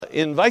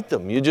invite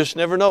them. You just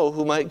never know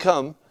who might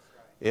come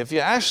if you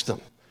ask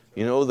them.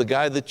 You know, the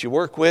guy that you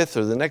work with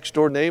or the next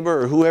door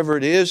neighbor or whoever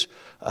it is,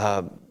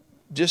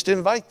 just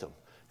invite them.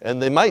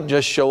 And they might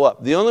just show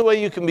up. The only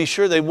way you can be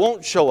sure they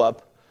won't show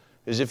up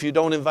is if you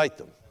don't invite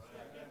them.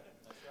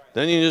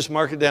 Then you just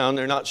mark it down,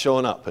 they're not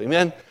showing up.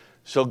 Amen?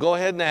 So go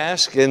ahead and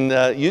ask,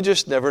 and you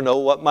just never know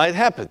what might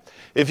happen.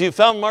 If you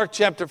found Mark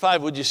chapter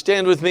 5, would you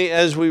stand with me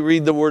as we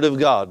read the Word of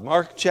God?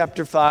 Mark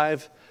chapter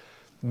 5,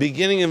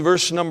 beginning in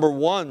verse number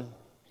 1.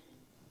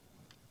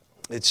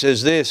 It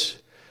says this,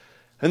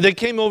 "And they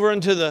came over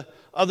unto the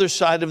other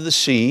side of the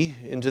sea,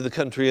 into the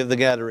country of the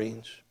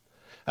Gadarenes.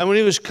 And when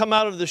he was come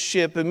out of the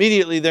ship,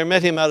 immediately there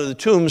met him out of the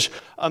tombs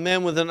a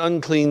man with an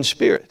unclean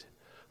spirit,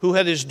 who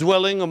had his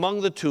dwelling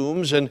among the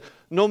tombs, and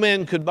no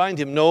man could bind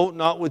him, no,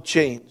 not with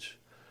chains,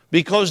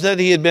 because that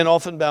he had been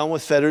often bound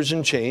with fetters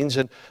and chains,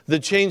 and the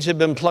chains had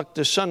been plucked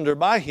asunder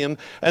by him,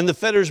 and the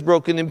fetters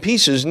broken in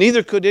pieces.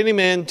 Neither could any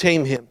man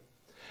tame him.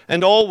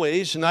 And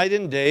always, night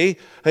and day,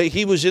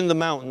 he was in the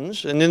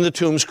mountains and in the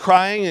tombs,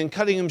 crying and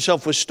cutting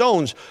himself with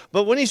stones.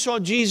 But when he saw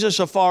Jesus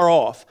afar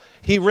off,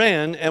 he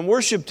ran and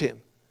worshipped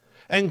him,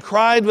 and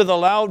cried with a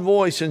loud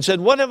voice, and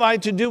said, What have I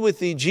to do with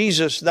thee,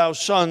 Jesus, thou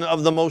Son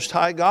of the Most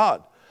High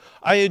God?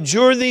 I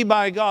adjure thee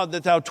by God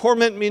that thou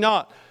torment me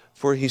not.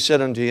 For he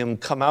said unto him,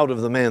 Come out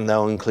of the man,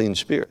 thou unclean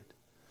spirit.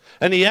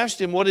 And he asked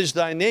him, What is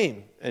thy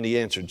name? And he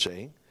answered,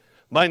 saying,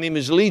 My name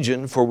is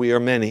Legion, for we are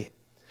many.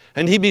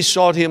 And he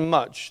besought him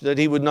much that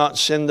he would not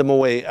send them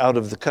away out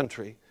of the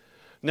country.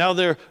 Now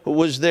there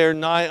was there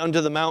nigh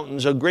unto the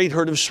mountains a great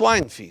herd of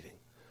swine feeding.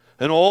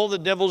 And all the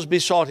devils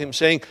besought him,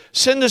 saying,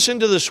 Send us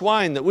into the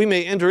swine, that we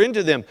may enter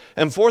into them.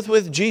 And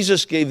forthwith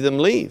Jesus gave them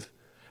leave.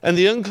 And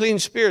the unclean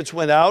spirits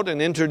went out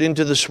and entered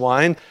into the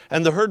swine,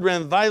 and the herd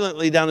ran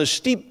violently down a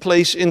steep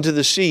place into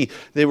the sea.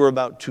 They were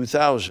about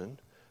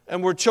 2,000,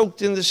 and were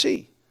choked in the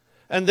sea.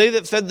 And they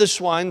that fed the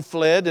swine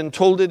fled and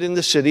told it in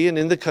the city and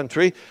in the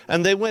country,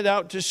 and they went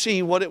out to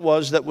see what it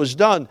was that was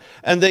done.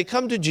 And they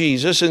come to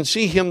Jesus and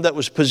see him that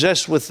was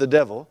possessed with the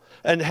devil,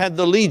 and had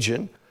the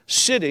legion,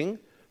 sitting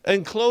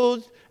and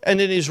clothed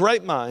and in his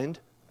right mind,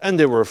 and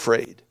they were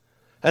afraid.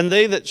 And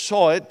they that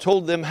saw it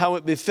told them how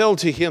it befell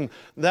to him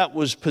that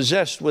was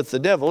possessed with the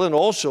devil, and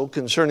also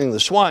concerning the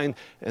swine.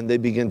 And they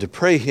began to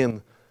pray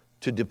him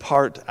to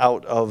depart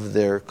out of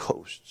their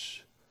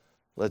coasts."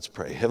 Let's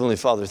pray. Heavenly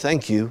Father,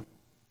 thank you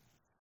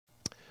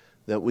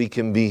that we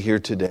can be here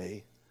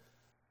today,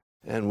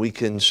 and we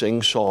can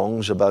sing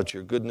songs about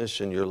your goodness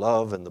and your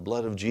love and the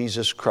blood of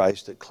Jesus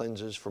Christ that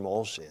cleanses from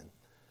all sin.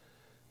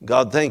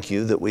 God, thank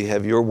you that we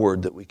have your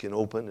word that we can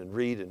open and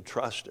read and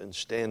trust and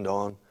stand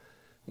on.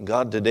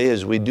 God, today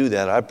as we do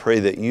that, I pray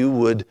that you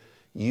would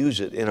use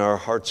it in our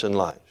hearts and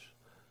lives.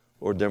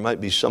 Lord, there might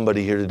be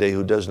somebody here today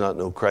who does not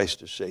know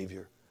Christ as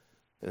Savior.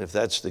 And if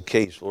that's the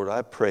case, Lord,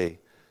 I pray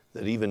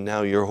that even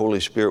now your Holy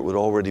Spirit would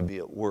already be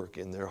at work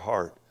in their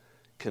heart,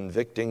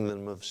 convicting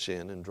them of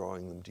sin and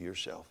drawing them to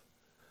yourself.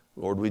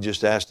 Lord, we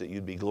just ask that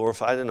you'd be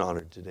glorified and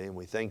honored today, and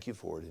we thank you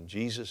for it. In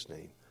Jesus'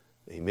 name,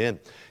 amen.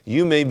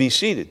 You may be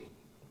seated.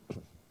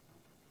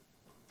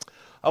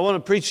 I want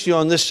to preach to you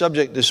on this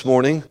subject this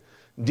morning.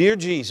 Dear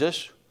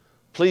Jesus,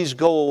 please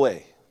go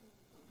away.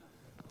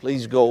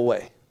 Please go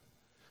away.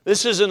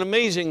 This is an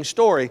amazing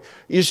story.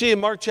 You see in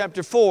Mark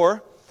chapter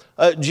 4,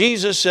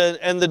 Jesus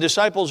and the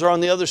disciples are on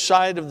the other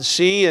side of the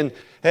sea,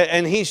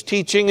 and he's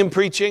teaching and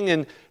preaching.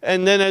 And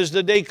then as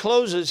the day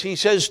closes, he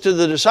says to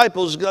the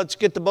disciples, let's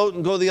get the boat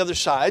and go the other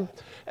side.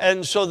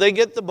 And so they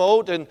get the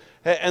boat and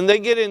they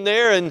get in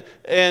there,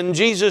 and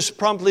Jesus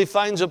promptly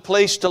finds a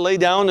place to lay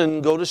down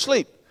and go to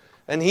sleep.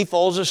 And he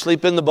falls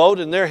asleep in the boat,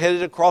 and they're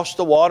headed across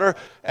the water.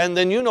 And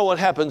then you know what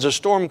happens. A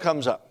storm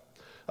comes up,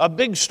 a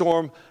big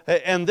storm,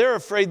 and they're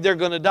afraid they're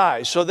going to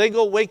die. So they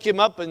go wake him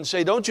up and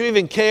say, don't you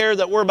even care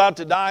that we're about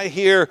to die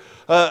here?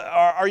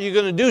 Are you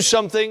going to do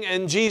something?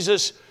 And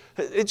Jesus,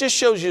 it just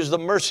shows you the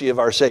mercy of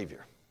our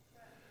Savior.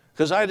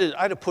 Because I'd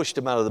have pushed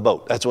him out of the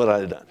boat. That's what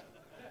I'd have done.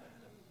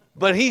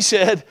 But he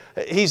said,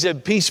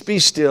 peace be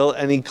still,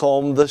 and he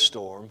calmed the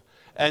storm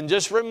and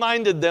just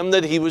reminded them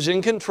that he was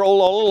in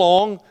control all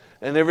along,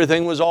 and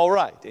everything was all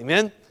right.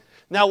 Amen?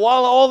 Now,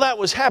 while all that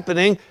was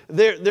happening,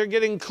 they're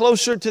getting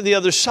closer to the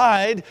other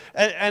side.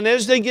 And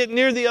as they get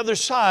near the other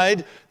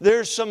side,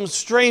 there's some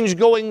strange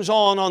goings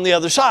on the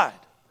other side.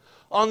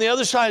 On the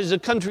other side is the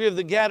country of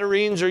the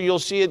Gadarenes, or you'll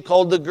see it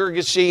called the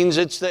Gergesenes.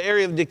 It's the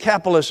area of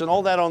Decapolis and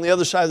all that on the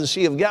other side of the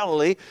Sea of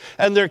Galilee.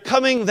 And they're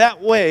coming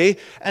that way.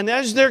 And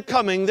as they're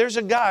coming, there's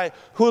a guy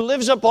who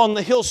lives up on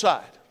the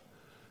hillside.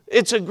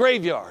 It's a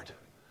graveyard.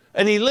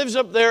 And he lives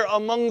up there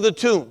among the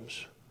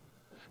tombs.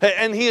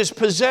 And he is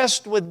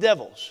possessed with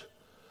devils.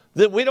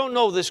 That we don't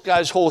know this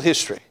guy's whole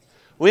history.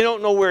 We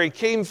don't know where he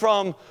came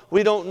from.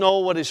 We don't know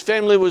what his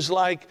family was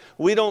like.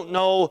 We don't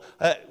know.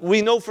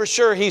 We know for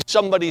sure he's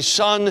somebody's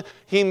son.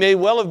 He may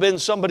well have been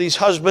somebody's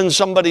husband,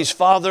 somebody's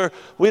father.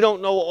 We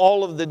don't know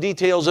all of the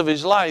details of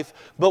his life.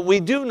 But we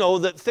do know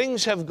that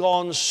things have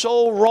gone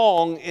so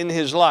wrong in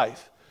his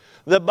life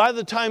that by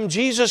the time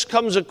Jesus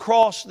comes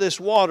across this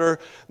water,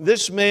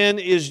 this man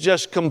is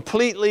just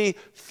completely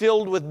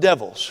filled with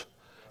devils.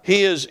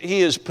 He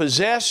is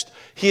possessed.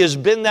 He has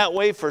been that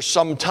way for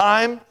some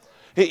time.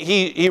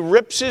 He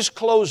rips his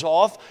clothes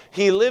off.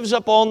 He lives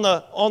up on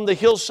the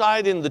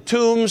hillside in the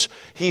tombs.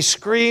 He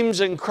screams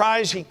and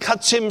cries. He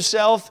cuts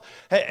himself,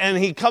 and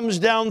he comes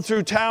down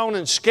through town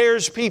and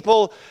scares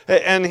people,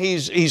 and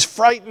he's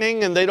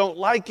frightening, and they don't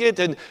like it.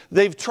 And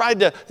they've tried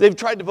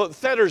to put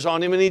fetters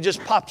on him, and he just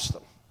pops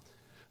them.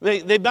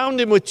 They bound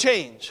him with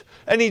chains,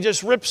 and he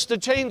just rips the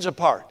chains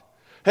apart.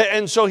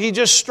 And so he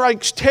just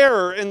strikes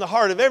terror in the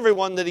heart of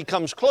everyone that he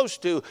comes close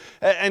to.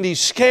 And he's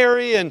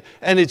scary, and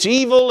it's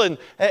evil. And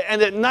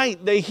at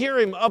night they hear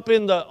him up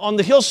on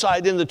the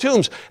hillside in the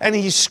tombs. And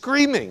he's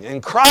screaming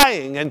and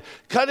crying and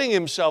cutting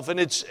himself. And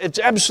it's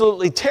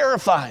absolutely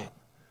terrifying.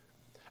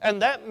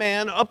 And that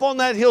man up on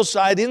that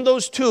hillside in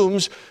those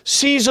tombs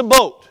sees a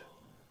boat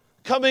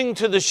coming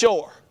to the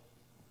shore.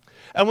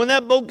 And when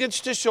that boat gets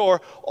to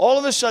shore, all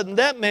of a sudden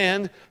that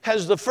man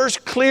has the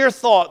first clear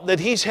thought that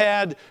he's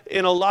had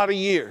in a lot of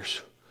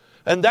years.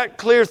 And that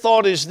clear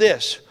thought is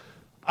this: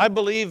 I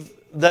believe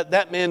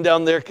that man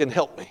down there can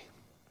help me.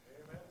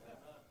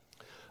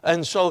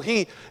 And so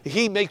he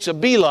makes a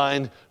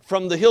beeline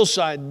from the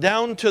hillside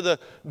down to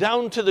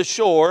the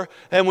shore.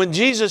 And when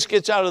Jesus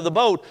gets out of the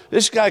boat,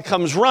 this guy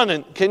comes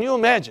running. Can you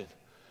imagine?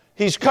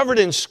 He's covered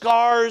in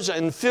scars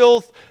and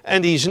filth,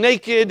 and he's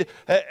naked,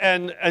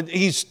 and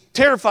he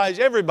terrifies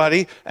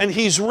everybody, and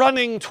he's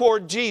running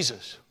toward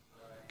Jesus.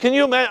 Can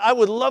you imagine? I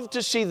would love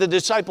to see the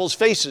disciples'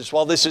 faces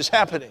while this is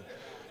happening,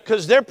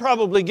 because they're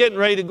probably getting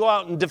ready to go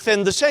out and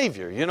defend the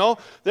Savior, you know?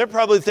 They're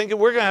probably thinking,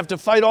 we're going to have to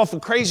fight off a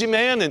crazy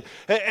man,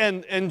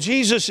 and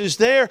Jesus is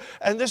there,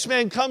 and this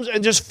man comes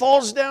and just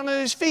falls down at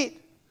his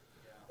feet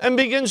and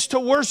begins to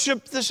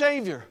worship the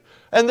Savior.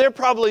 And they're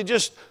probably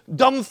just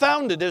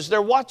dumbfounded as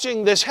they're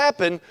watching this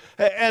happen.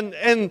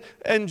 And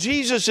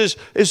Jesus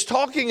is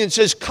talking and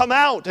says, come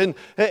out. And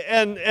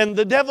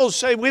the devils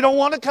say, we don't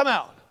want to come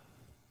out.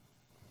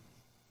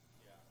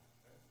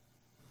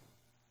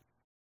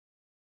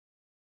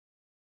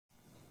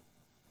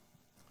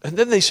 And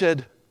then they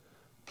said,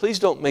 please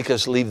don't make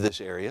us leave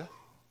this area.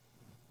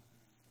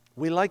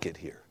 We like it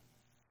here.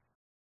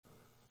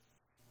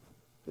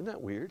 Isn't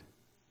that weird?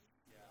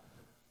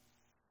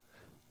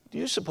 Do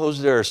you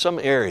suppose there are some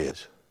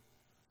areas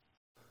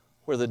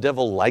where the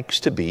devil likes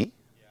to be?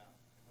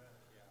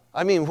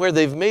 I mean, where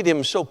they've made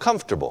him so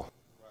comfortable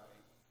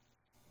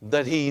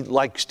that he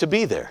likes to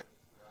be there.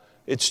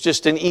 It's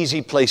just an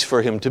easy place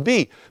for him to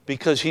be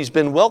because he's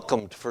been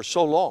welcomed for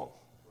so long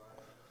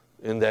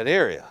in that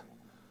area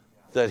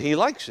that he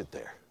likes it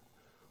there.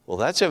 Well,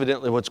 that's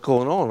evidently what's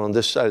going on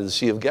this side of the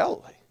Sea of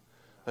Galilee.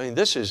 I mean,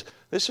 this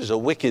is a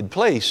wicked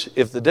place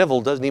if the devil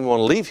doesn't even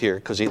want to leave here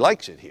because he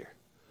likes it here.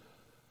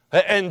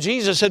 And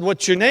Jesus said,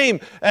 what's your name?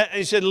 And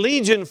he said,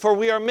 Legion, for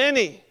we are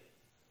many.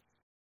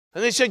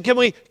 And they said, can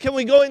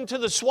we go into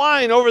the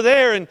swine over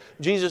there? And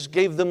Jesus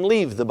gave them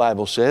leave, the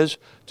Bible says,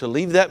 to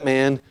leave that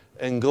man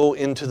and go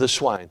into the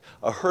swine.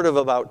 A herd of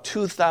about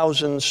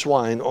 2,000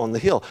 swine on the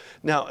hill.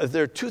 Now, if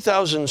there are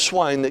 2,000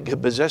 swine that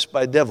get possessed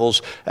by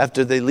devils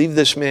after they leave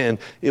this man,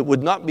 it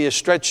would not be a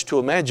stretch to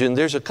imagine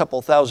there's a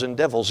couple thousand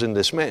devils in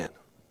this man.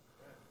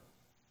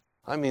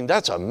 I mean,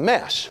 that's a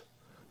mess.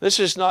 This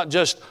is not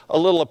just a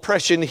little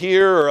oppression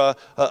here or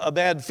a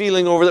bad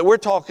feeling over there. We're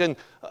talking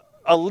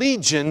a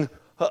legion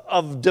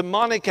of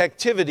demonic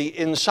activity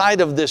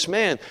inside of this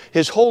man.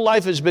 His whole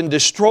life has been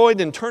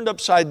destroyed and turned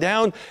upside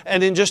down,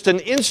 and in just an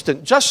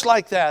instant, just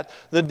like that,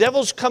 the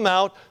devils come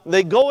out,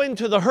 they go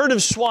into the herd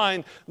of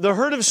swine. The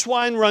herd of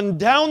swine run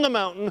down the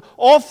mountain,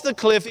 off the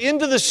cliff,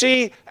 into the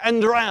sea,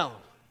 and drown.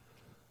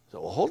 So,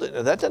 well, hold it.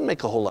 That doesn't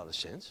make a whole lot of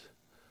sense.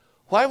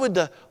 Why would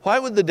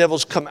the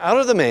devils come out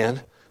of the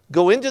man,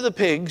 go into the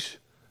pigs,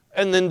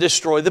 and then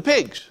destroy the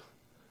pigs?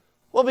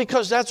 Well,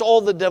 because that's all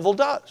the devil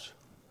does.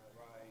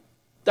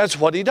 That's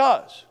what he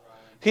does.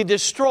 He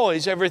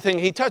destroys everything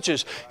he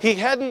touches. He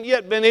hadn't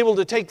yet been able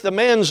to take the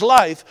man's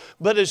life,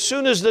 but as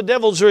soon as the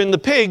devils are in the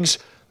pigs,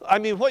 I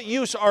mean, what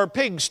use are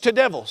pigs to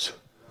devils?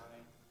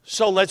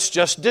 So let's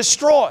just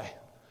destroy.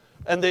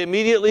 And they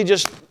immediately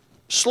just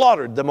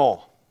slaughtered them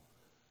all.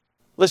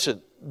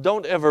 Listen,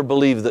 don't ever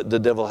believe that the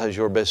devil has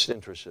your best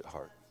interest at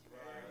heart.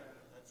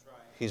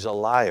 He's a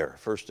liar,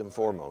 first and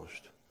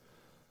foremost.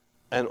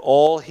 And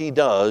all he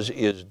does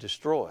is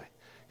destroy.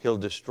 He'll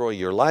destroy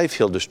your life.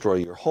 He'll destroy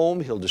your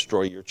home. He'll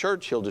destroy your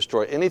church. He'll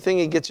destroy anything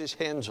he gets his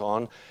hands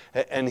on.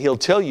 And he'll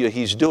tell you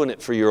he's doing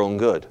it for your own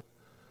good.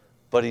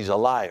 But he's a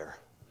liar.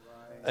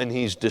 And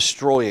he's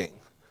destroying.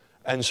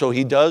 And so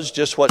he does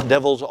just what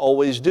devils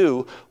always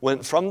do.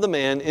 Went from the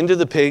man into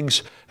the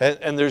pigs.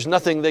 And there's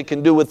nothing they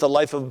can do with the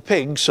life of a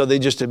pig. So they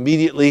just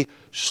immediately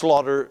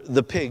slaughter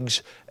the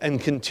pigs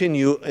and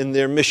continue in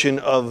their mission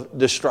of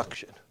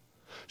destruction.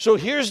 So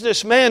here's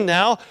this man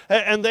now,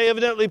 and they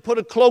evidently put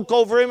a cloak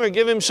over him or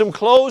give him some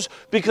clothes,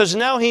 because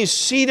now he's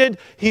seated,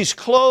 he's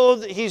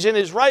clothed, he's in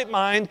his right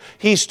mind,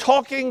 he's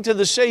talking to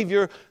the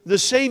Savior. The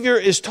Savior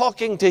is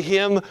talking to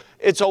him.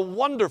 It's a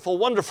wonderful,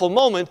 wonderful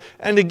moment.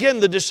 And again,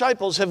 the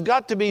disciples have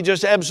got to be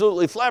just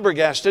absolutely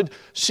flabbergasted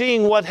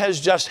seeing what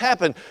has just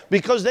happened,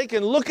 because they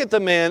can look at the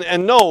man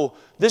and know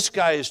this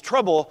guy is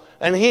trouble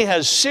and he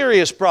has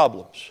serious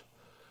problems.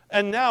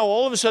 And now,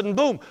 all of a sudden,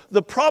 boom,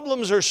 the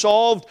problems are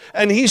solved,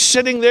 and he's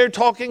sitting there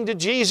talking to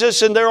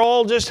Jesus, and they're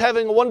all just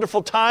having a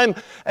wonderful time.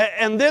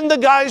 And then the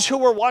guys who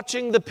were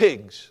watching the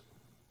pigs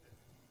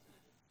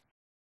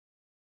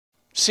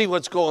see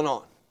what's going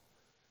on.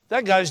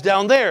 That guy's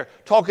down there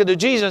talking to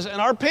Jesus, and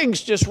our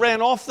pigs just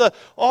ran off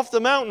the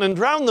mountain and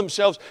drowned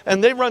themselves,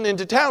 and they run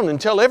into town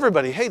and tell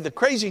everybody, hey, the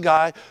crazy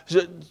guy,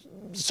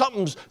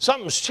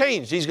 something's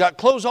changed. He's got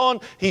clothes on.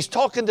 He's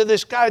talking to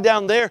this guy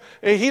down there.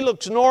 He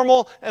looks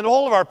normal, and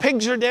all of our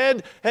pigs are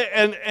dead.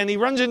 And he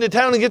runs into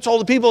town and gets all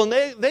the people, and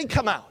they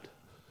come out.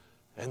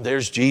 And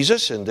there's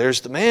Jesus, and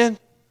there's the man.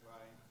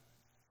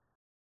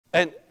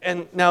 And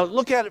now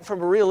look at it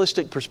from a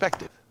realistic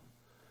perspective.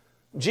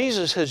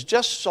 Jesus has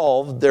just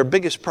solved their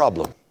biggest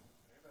problem.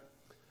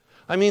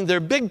 I mean, their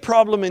big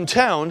problem in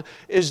town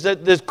is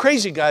that the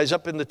crazy guy's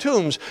up in the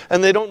tombs,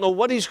 and they don't know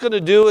what he's going to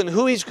do and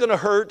who he's going to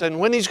hurt and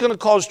when he's going to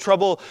cause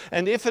trouble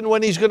and if and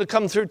when he's going to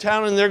come through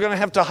town, and they're going to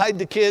have to hide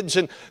the kids,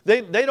 and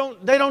they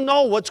don't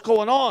know what's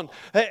going on.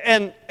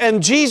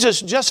 And Jesus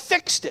just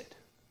fixed it.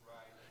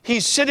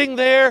 He's sitting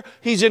there.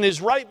 He's in his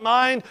right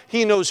mind.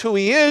 He knows who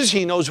he is.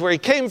 He knows where he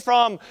came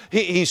from.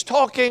 He's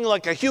talking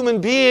like a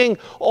human being.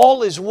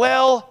 All is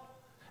well.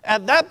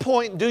 At that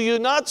point, do you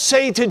not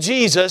say to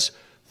Jesus,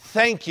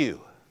 thank you.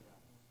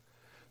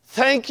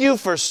 Thank you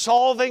for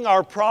solving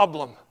our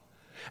problem.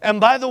 And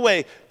by the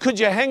way, could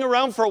you hang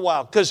around for a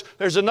while? Because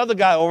there's another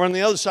guy over on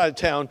the other side of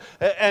town,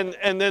 and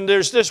then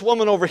there's this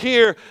woman over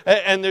here,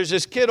 and there's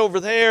this kid over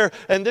there,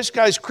 and this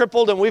guy's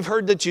crippled, and we've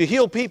heard that you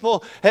heal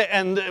people,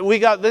 and we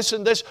got this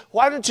and this.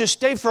 Why don't you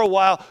stay for a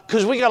while?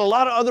 Because we got a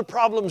lot of other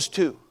problems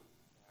too.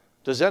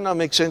 Does that not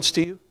make sense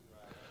to you?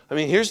 I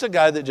mean, here's the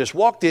guy that just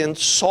walked in,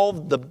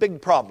 solved the big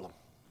problem.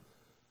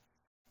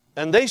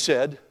 And they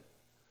said,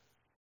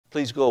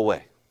 please go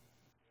away.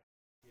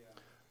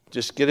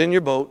 Just get in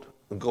your boat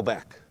and go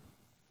back.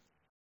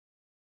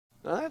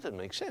 Now that doesn't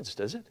make sense,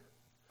 does it?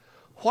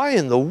 Why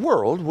in the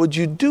world would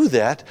you do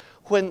that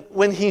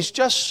when he's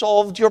just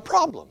solved your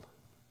problem?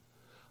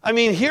 I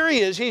mean, here he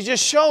is. He's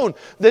just shown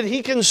that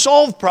he can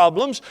solve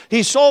problems.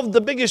 He solved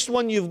the biggest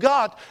one you've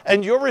got,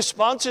 and your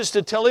response is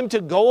to tell him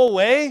to go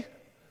away?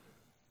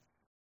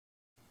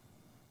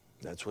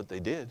 That's what they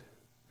did.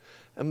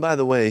 And by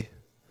the way,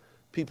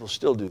 people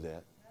still do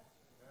that.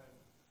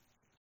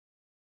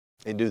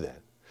 They do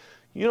that.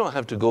 You don't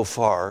have to go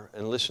far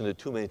and listen to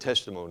too many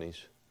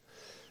testimonies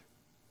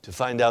to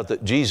find out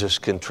that Jesus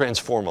can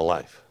transform a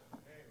life.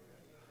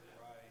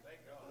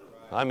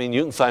 I mean,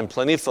 you can find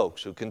plenty of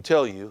folks who can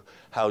tell you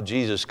how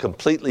Jesus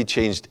completely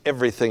changed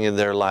everything in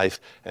their life,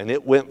 and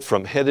it went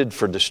from headed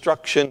for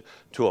destruction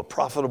to a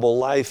profitable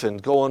life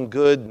and going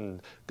good,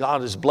 and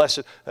God is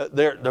blessed.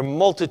 There are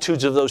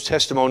multitudes of those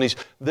testimonies.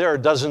 There are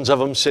dozens of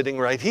them sitting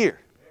right here.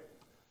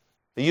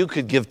 You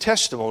could give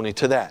testimony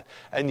to that.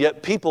 And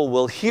yet people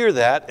will hear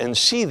that and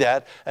see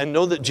that and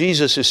know that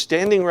Jesus is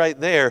standing right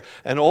there,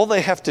 and all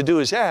they have to do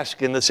is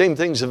ask, and the same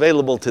thing's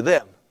available to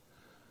them.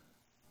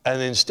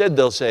 And instead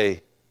they'll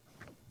say,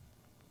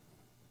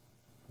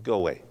 go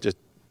away. Just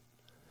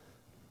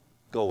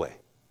go away.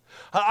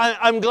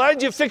 I'm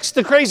glad you fixed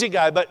the crazy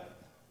guy, but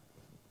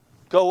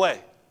go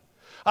away.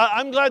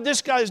 I'm glad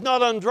this guy's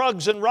not on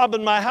drugs and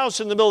robbing my house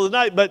in the middle of the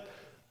night, but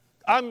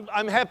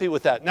I'm happy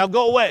with that. Now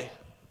go away.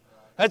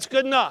 That's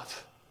good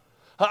enough.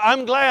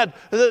 I'm glad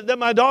that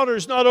my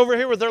daughter's not over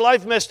here with her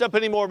life messed up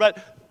anymore,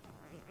 but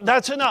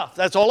that's enough.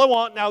 That's all I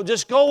want. Now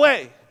just go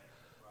away.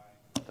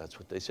 That's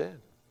what they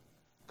said.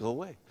 Go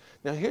away.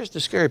 Now here's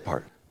the scary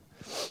part.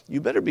 You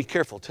better be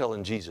careful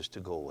telling Jesus to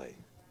go away.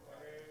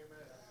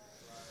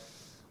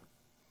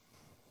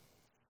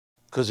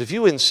 Because if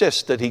you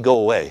insist that he go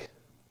away,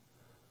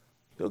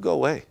 he'll go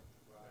away.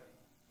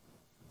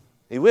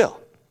 He will.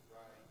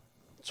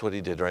 That's what he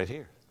did right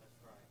here.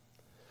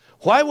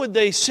 Why would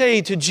they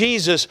say to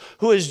Jesus,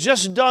 who has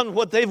just done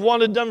what they've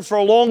wanted done for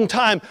a long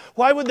time,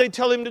 why would they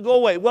tell him to go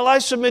away? Well, I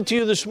submit to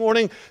you this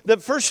morning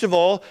that first of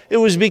all, it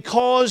was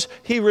because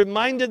he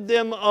reminded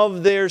them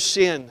of their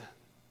sin.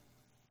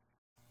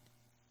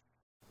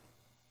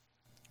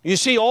 You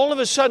see, all of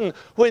a sudden,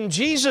 when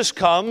Jesus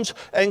comes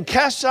and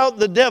casts out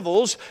the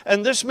devils,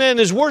 and this man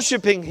is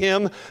worshiping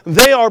him,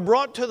 they are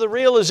brought to the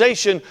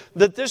realization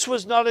that this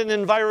was not an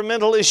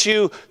environmental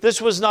issue,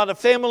 this was not a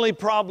family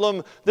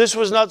problem, this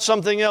was not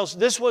something else.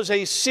 This was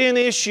a sin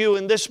issue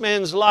in this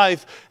man's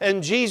life,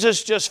 and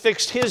Jesus just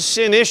fixed his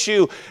sin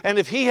issue. And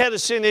if he had a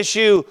sin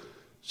issue,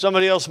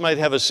 somebody else might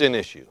have a sin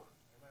issue.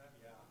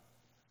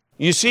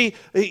 You see,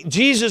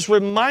 Jesus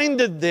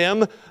reminded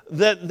them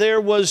that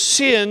there was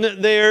sin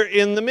there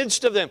in the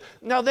midst of them.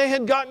 Now, they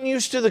had gotten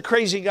used to the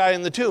crazy guy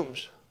in the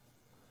tombs.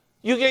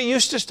 You get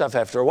used to stuff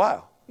after a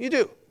while. You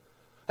do.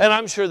 And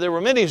I'm sure there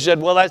were many who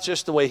said, well, that's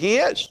just the way he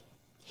is.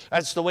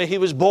 That's the way he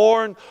was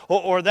born,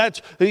 or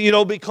that's,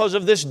 because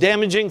of this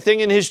damaging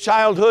thing in his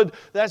childhood,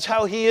 that's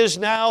how he is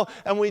now,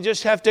 and we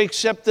just have to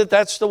accept that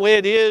that's the way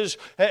it is,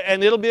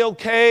 and it'll be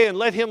okay, and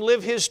let him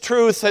live his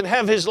truth and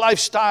have his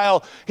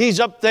lifestyle. He's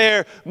up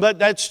there, but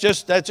that's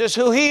just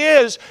who he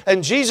is.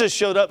 And Jesus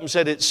showed up and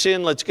said, it's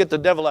sin, let's get the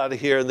devil out of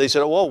here. And they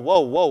said, whoa,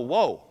 whoa, whoa,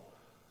 whoa.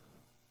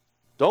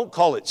 Don't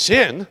call it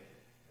sin.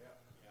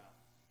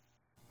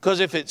 Because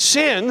if it's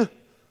sin,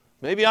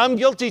 maybe I'm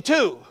guilty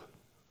too.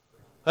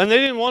 And they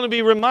didn't want to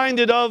be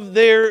reminded of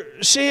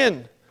their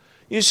sin.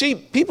 You see,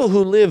 people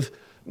who live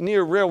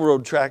near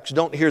railroad tracks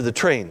don't hear the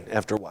train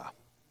after a while.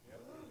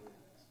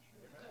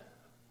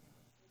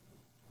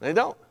 They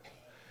don't.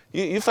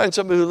 You find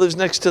somebody who lives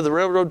next to the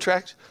railroad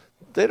tracks,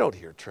 they don't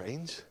hear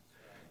trains.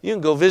 You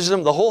can go visit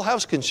them, the whole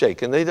house can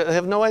shake, and they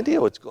have no idea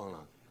what's going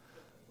on.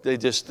 They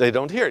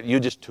don't hear it. You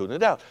just tune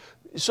it out.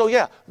 So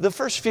yeah, the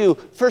first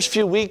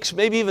few weeks,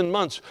 maybe even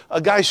months, a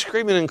guy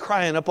screaming and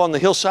crying up on the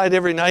hillside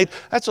every night,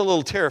 that's a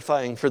little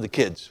terrifying for the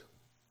kids.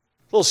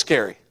 A little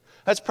scary.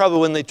 That's probably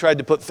when they tried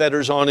to put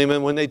fetters on him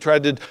and when they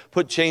tried to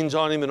put chains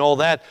on him and all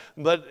that.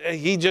 But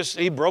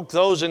he broke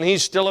those and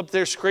he's still up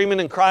there screaming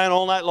and crying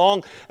all night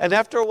long. And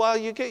after a while,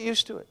 you get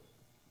used to it.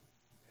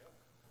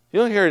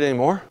 You don't hear it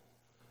anymore.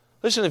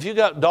 Listen, if you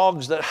got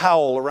dogs that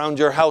howl around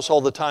your house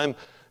all the time,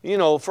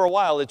 for a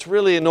while, it's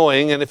really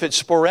annoying, and if it's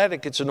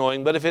sporadic, it's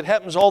annoying. But if it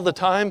happens all the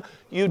time,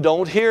 you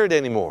don't hear it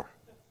anymore.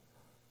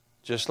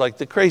 Just like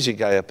the crazy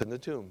guy up in the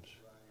tombs.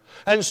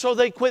 And so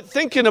they quit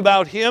thinking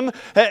about him,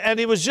 and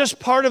he was just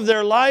part of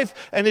their life,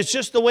 and it's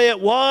just the way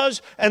it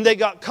was, and they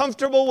got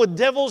comfortable with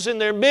devils in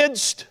their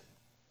midst,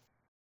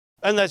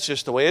 and that's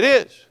just the way it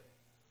is.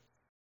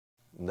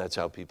 And that's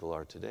how people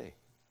are today.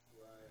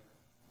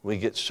 We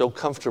get so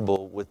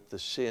comfortable with the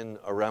sin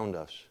around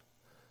us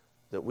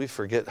that we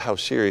forget how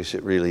serious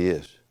it really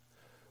is,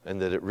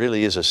 and that it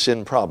really is a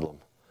sin problem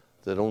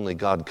that only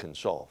God can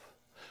solve.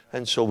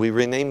 And so we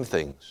rename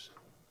things.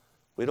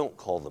 We don't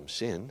call them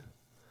sin.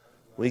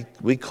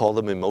 We call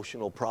them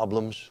emotional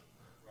problems,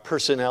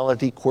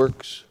 personality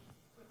quirks,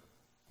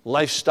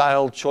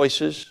 lifestyle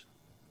choices.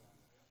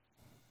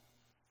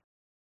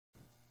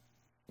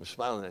 I'm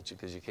smiling at you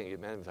because you can't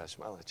get mad if I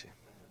smile at you.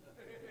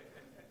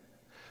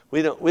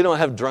 We don't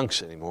have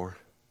drunks anymore.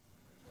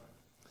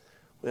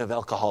 We have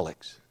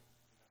alcoholics.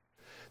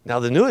 Now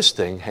the newest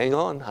thing, hang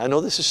on. I know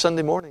this is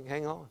Sunday morning,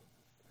 hang on.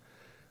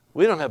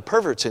 We don't have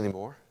perverts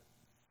anymore.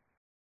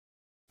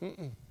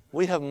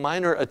 We have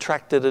minor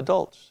attracted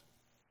adults.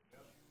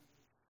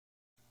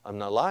 I'm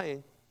not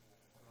lying.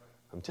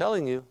 I'm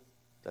telling you,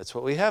 that's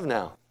what we have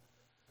now.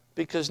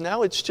 Because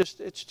now it's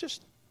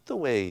just the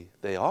way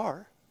they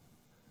are.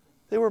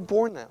 They were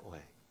born that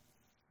way.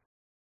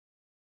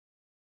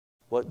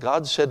 What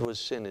God said was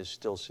sin is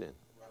still sin.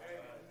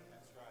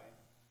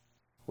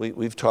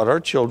 We've taught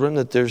our children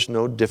that there's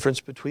no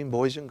difference between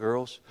boys and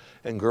girls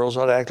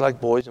ought to act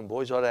like boys, and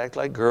boys ought to act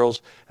like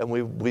girls. And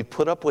we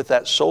put up with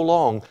that so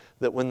long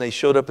that when they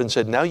showed up and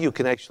said, now you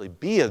can actually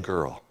be a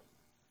girl,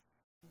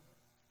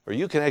 or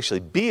you can actually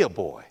be a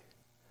boy,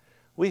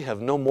 we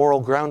have no moral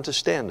ground to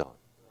stand on.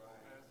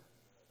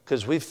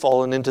 Because we've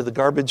fallen into the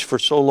garbage for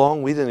so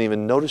long, we didn't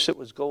even notice it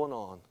was going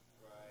on.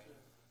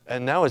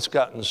 And now it's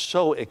gotten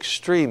so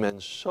extreme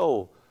and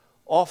so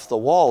off the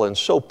wall and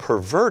so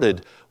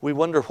perverted, we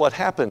wonder what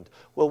happened.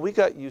 Well, we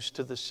got used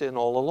to the sin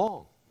all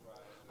along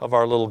of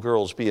our little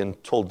girls being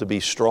told to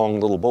be strong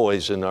little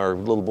boys and our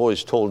little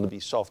boys told to be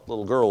soft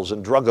little girls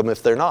and drug them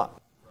if they're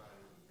not.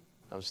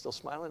 I'm still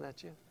smiling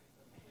at you.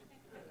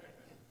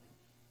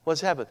 What's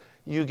happened?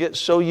 You get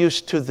so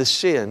used to the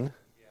sin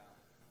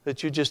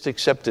that you just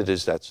accept it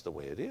as that's the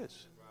way it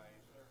is.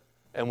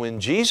 And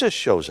when Jesus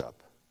shows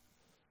up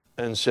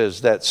and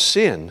says that's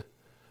sin,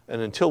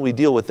 and until we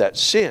deal with that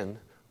sin,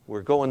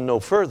 we're going no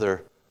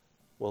further,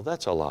 well,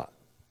 that's a lot.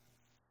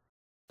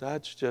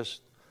 That's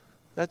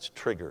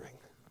triggering.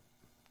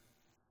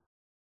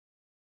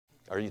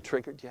 Are you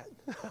triggered yet?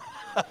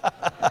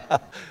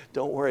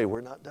 Don't worry, we're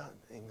not done.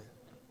 Amen.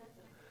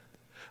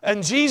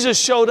 And Jesus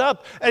showed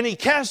up and he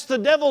cast the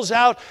devils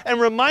out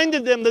and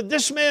reminded them that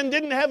this man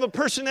didn't have a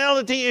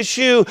personality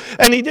issue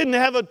and he didn't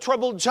have a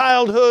troubled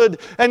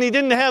childhood and he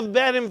didn't have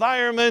bad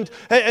environment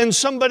and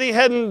somebody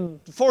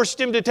hadn't forced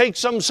him to take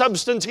some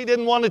substance he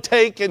didn't want to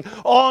take and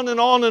on and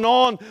on and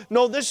on.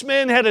 No, this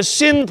man had a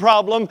sin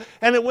problem,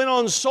 and it went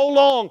on so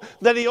long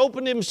that he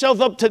opened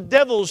himself up to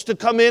devils to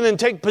come in and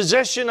take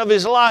possession of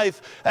his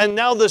life, and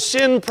now the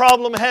sin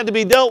problem had to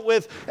be dealt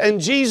with,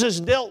 and Jesus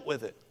dealt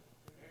with it.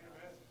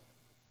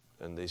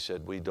 And they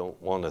said, we don't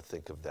want to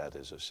think of that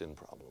as a sin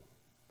problem.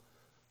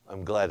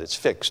 I'm glad it's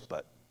fixed,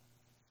 but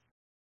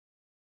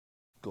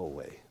go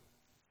away.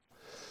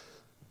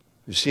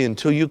 You see,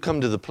 until you come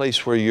to the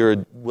place where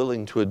you're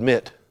willing to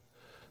admit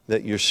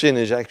that your sin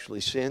is actually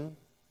sin,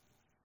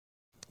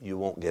 you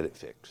won't get it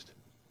fixed.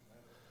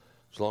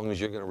 As long as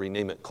you're going to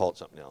rename it, call it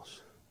something else.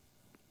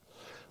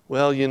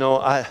 Well,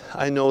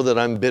 I know that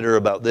I'm bitter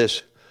about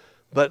this,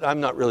 but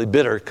I'm not really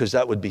bitter because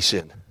that would be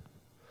sin.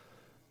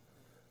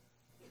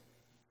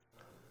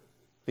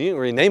 You can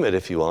rename it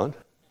if you want.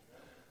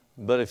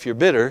 But if you're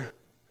bitter,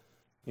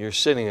 you're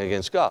sinning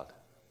against God.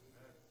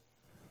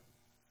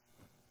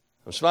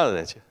 I'm smiling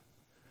at you.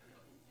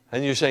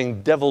 And you're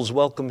saying, devil's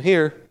welcome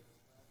here.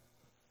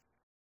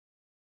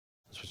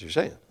 That's what you're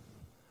saying.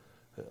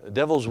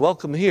 Devil's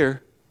welcome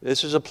here.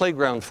 This is a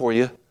playground for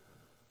you.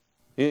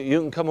 You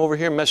can come over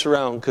here and mess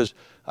around because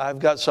I've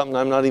got something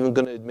I'm not even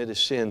going to admit is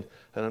sin,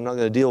 and I'm not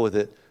going to deal with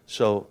it.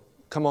 So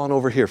come on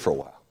over here for a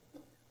while.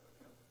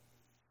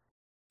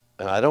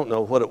 And I don't know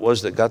what it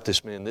was that got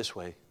this man this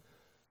way,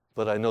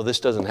 but I know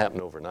this doesn't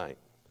happen overnight.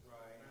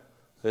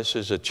 This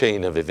is a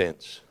chain of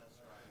events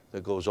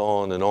that goes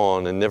on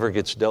and never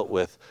gets dealt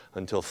with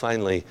until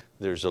finally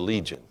there's a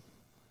legion.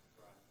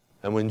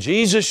 And when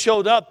Jesus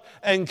showed up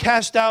and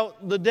cast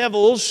out the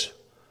devils,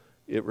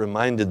 it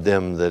reminded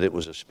them that it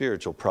was a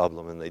spiritual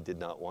problem and they did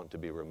not want to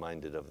be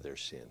reminded of their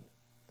sin.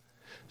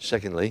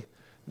 Secondly,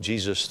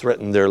 Jesus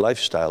threatened their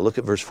lifestyle. Look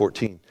at verse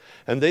 14.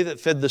 And they that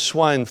fed the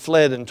swine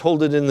fled and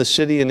told it in the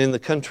city and in the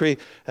country,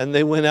 and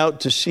they went out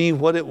to see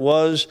what it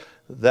was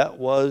that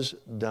was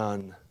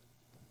done.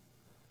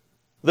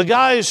 The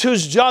guys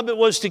whose job it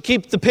was to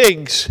keep the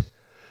pigs,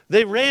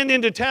 they ran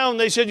into town.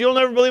 They said, you'll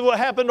never believe what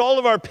happened. All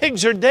of our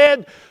pigs are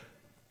dead.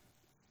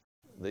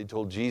 They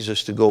told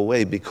Jesus to go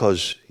away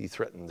because he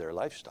threatened their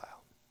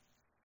lifestyle.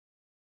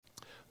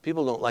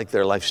 People don't like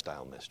their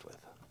lifestyle messed with.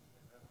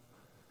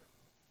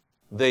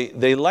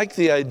 They like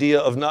the idea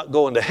of not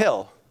going to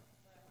hell.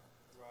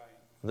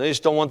 They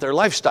just don't want their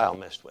lifestyle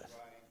messed with.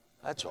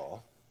 That's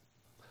all.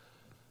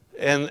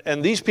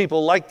 And these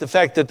people like the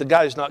fact that the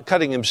guy's not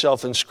cutting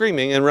himself and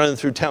screaming and running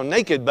through town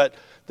naked, but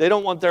they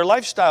don't want their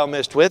lifestyle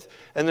messed with,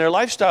 and their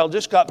lifestyle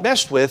just got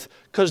messed with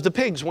because the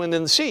pigs went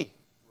in the sea.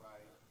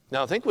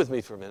 Now think with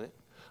me for a minute.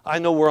 I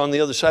know we're on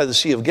the other side of the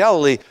Sea of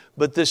Galilee,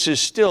 but this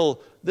is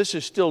still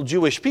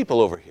Jewish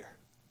people over here,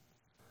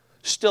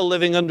 still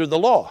living under the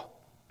law.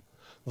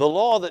 The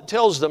law that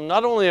tells them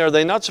not only are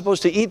they not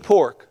supposed to eat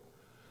pork,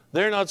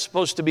 they're not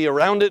supposed to be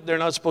around it, they're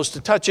not supposed to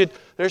touch it,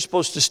 they're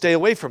supposed to stay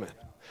away from it.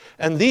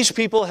 And these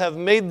people have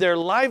made their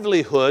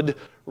livelihood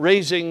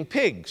raising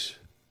pigs.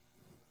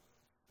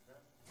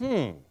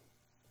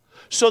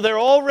 So they're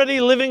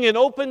already living in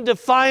open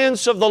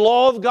defiance of the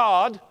law of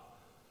God,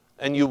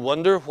 and you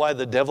wonder why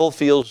the devil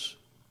feels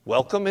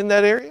welcome in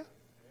that area?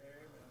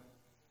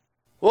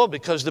 Well,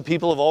 because the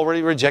people have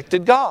already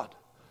rejected God.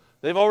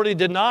 They've already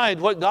denied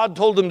what God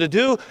told them to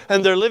do,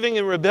 and they're living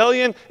in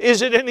rebellion.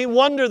 Is it any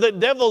wonder that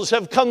devils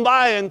have come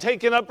by and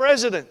taken up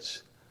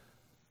residence?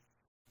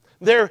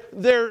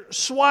 They're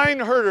swine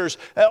herders.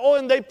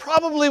 And they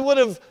probably would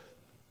have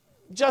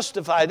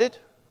justified it.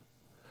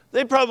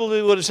 They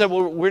probably would have said,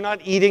 well, we're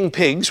not eating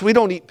pigs. We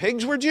don't eat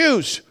pigs. We're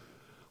Jews.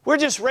 We're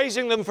just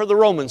raising them for the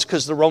Romans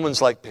because the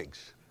Romans like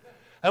pigs.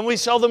 And we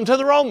sell them to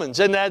the Romans,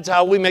 and that's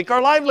how we make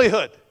our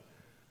livelihood.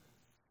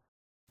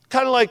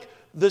 Kind of like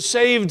the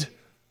saved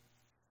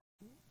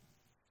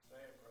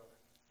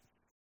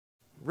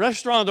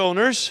restaurant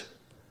owners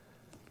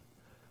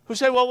who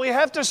say, well, we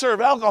have to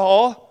serve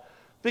alcohol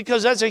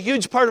because that's a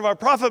huge part of our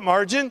profit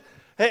margin,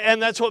 and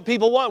that's what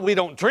people want. We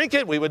don't drink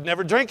it. We would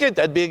never drink it.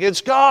 That'd be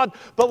against God,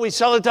 but we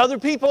sell it to other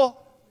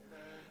people.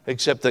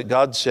 Except that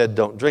God said,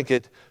 don't drink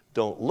it,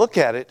 don't look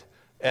at it,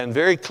 and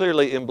very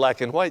clearly in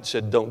black and white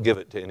said, don't give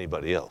it to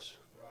anybody else.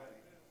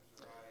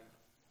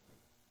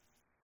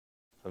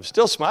 I'm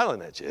still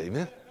smiling at you,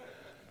 amen?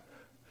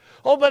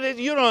 Oh, but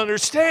you don't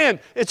understand.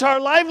 It's our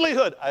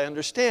livelihood. I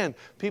understand.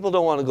 People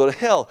don't want to go to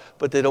hell,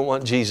 but they don't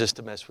want Jesus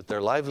to mess with their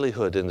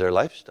livelihood and their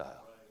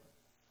lifestyle.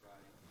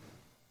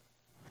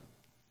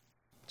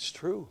 It's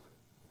true.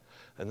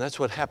 And that's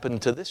what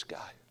happened to this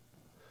guy.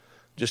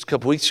 Just a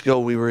couple weeks ago,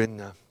 we were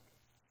in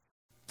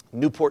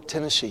Newport,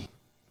 Tennessee.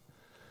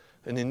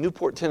 And in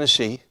Newport,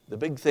 Tennessee, the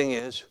big thing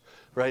is,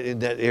 right in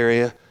that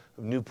area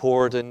of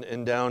Newport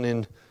and down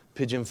in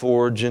Pigeon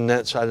Forge and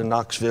that side of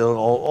Knoxville,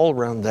 all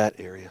around that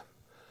area.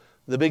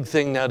 The big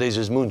thing nowadays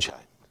is moonshine.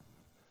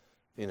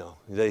 You know,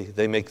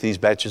 they make these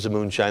batches of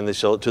moonshine, they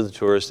sell it to the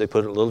tourists, they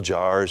put it in little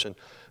jars, and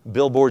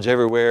billboards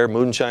everywhere,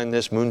 moonshine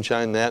this,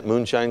 moonshine that,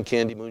 moonshine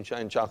candy,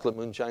 moonshine chocolate,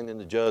 moonshine in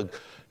the jug.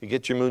 You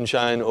get your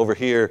moonshine over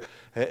here.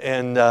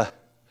 And I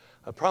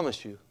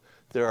promise you,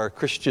 there are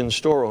Christian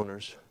store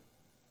owners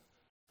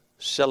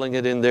selling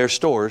it in their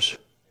stores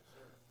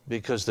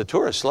because the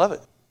tourists love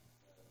it.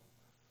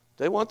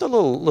 They want the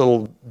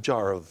little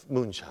jar of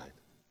moonshine.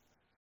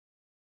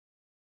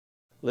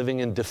 Living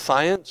in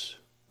defiance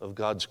of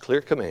God's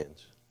clear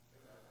commands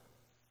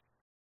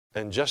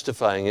and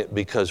justifying it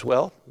because,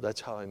 well,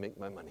 that's how I make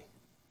my money.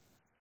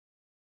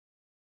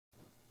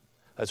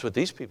 That's what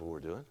these people were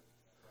doing.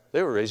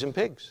 They were raising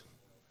pigs.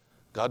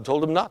 God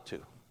told them not to.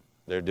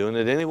 They're doing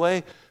it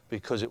anyway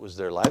because it was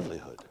their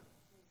livelihood.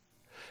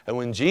 And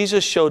when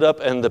Jesus showed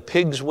up and the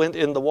pigs went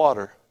in the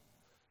water,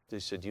 they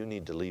said, you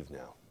need to leave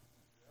now.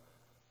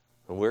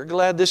 And we're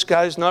glad this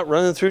guy's not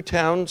running through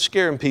town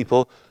scaring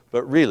people,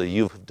 but really,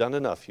 you've done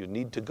enough. You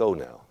need to go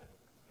now.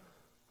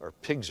 Our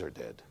pigs are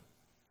dead.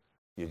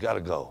 You got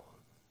to go.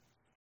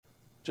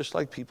 Just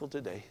like people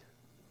today.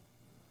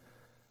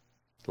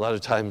 A lot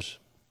of times,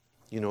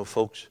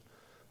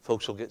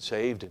 Folks will get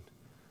saved,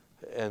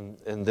 and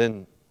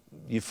then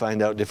you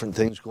find out different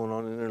things going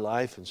on in their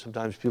life, and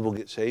sometimes people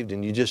get saved,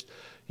 and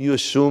you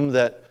assume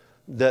that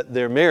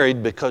they're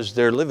married because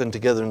they're living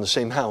together in the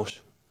same house,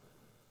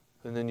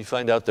 and then you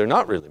find out they're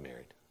not really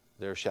married.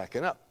 They're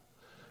shacking up.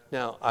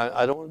 Now,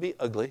 I don't want to be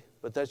ugly,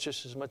 but that's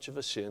just as much of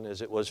a sin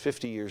as it was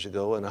 50 years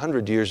ago and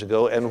 100 years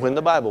ago and when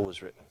the Bible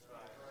was written.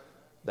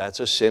 That's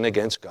a sin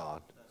against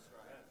God,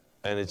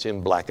 and it's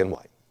in black and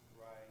white.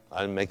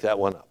 I didn't make that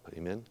one up.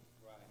 Amen?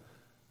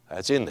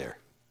 That's in there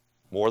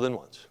more than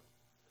once.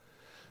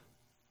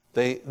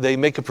 They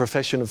make a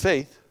profession of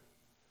faith,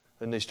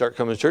 and they start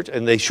coming to church,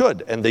 and they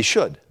should.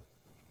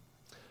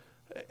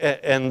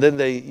 And then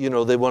they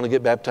want to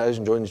get baptized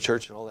and join the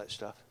church and all that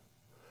stuff.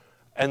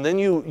 And then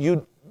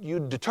you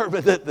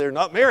determine that they're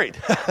not married.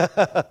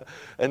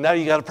 And now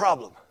you got a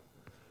problem.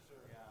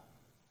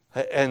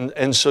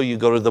 And so you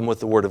go to them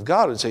with the Word of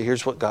God and say,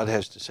 here's what God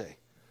has to say.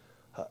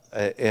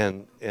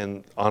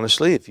 And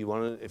honestly, if you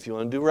want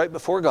to do right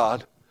before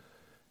God,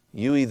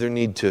 you either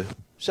need to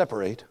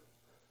separate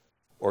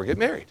or get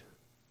married.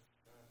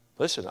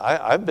 Listen,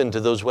 I've been to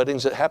those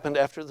weddings that happened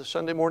after the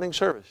Sunday morning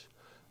service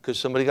because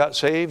somebody got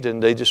saved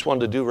and they just wanted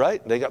to do right.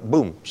 And they got,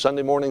 boom,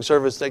 Sunday morning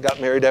service. They got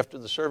married after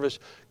the service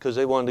because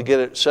they wanted to get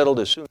it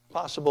settled as soon as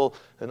possible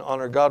and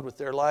honor God with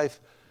their life.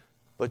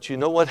 But you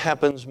know what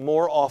happens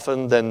more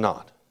often than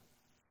not?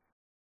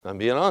 I'm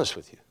being honest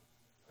with you.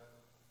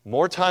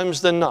 More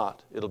times than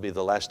not, it'll be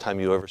the last time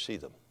you ever see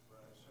them.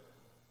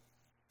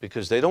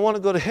 Because they don't want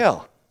to go to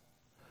hell.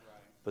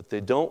 But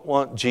they don't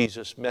want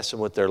Jesus messing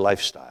with their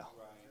lifestyle.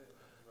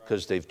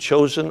 Because they've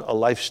chosen a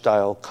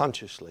lifestyle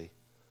consciously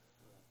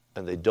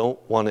and they don't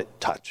want it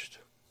touched.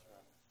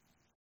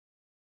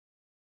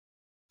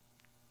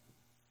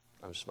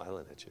 I'm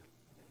smiling at you.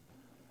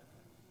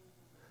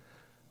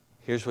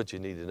 Here's what you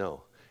need to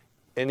know.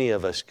 Any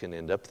of us can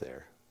end up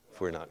there if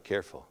we're not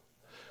careful.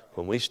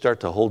 When we start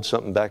to hold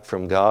something back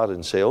from God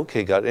and say,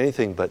 okay, God,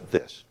 anything but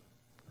this,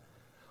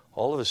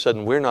 all of a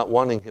sudden we're not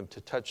wanting Him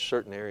to touch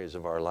certain areas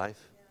of our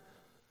life.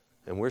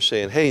 And we're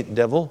saying, hey,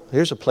 devil,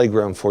 here's a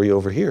playground for you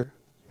over here.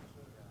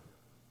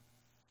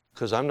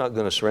 Because I'm not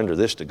going to surrender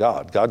this to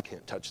God. God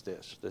can't touch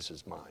this. This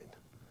is mine.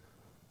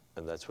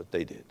 And that's what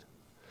they did.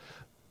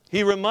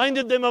 He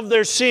reminded them of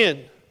their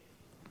sin.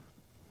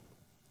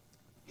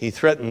 He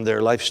threatened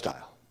their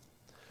lifestyle.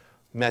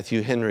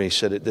 Matthew Henry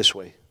said it this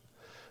way.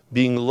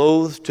 Being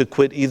loath to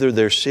quit either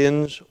their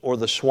sins or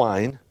the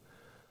swine,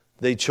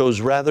 they chose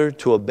rather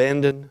to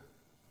abandon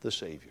the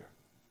Savior.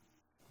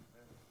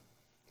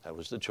 That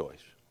was the choice.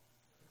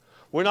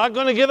 We're not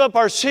going to give up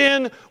our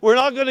sin. We're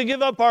not going to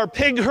give up our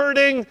pig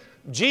herding.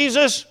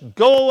 Jesus,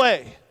 go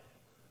away.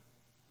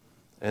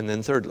 And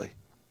then thirdly,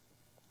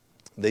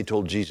 they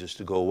told Jesus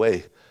to go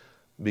away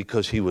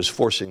because He was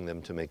forcing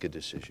them to make a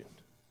decision.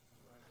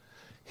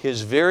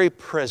 His very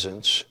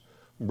presence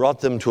brought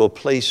them to a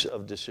place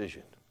of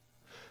decision.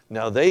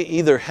 Now they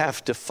either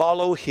have to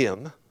follow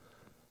Him,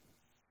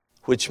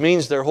 which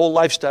means their whole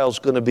lifestyle is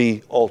going to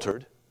be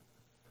altered,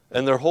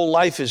 and their whole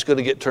life is going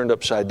to get turned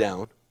upside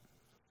down,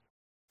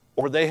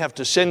 or they have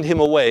to send Him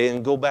away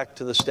and go back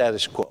to the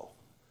status quo.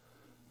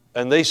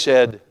 And they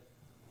said,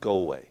 go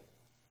away.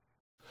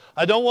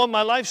 I don't want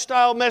my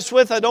lifestyle messed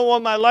with. I don't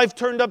want my life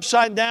turned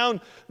upside down.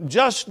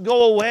 Just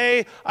go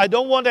away. I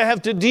don't want to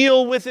have to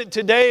deal with it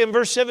today. In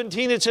verse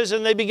 17 it says,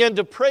 and they began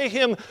to pray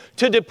Him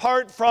to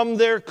depart from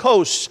their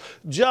coasts.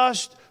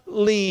 Just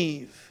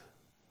leave.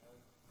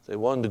 They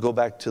wanted to go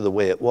back to the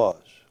way it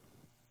was.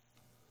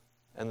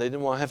 And they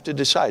didn't want to have to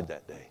decide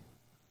that day.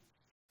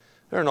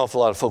 There are an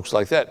awful lot of folks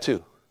like that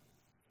too.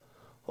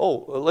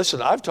 Oh,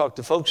 listen, I've talked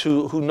to folks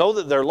who know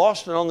that they're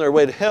lost and on their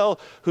way to hell,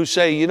 who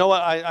say, you know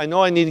what, I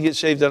know I need to get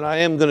saved and I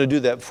am going to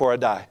do that before I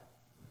die.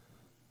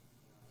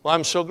 Well,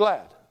 I'm so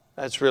glad.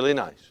 That's really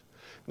nice.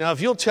 Now, if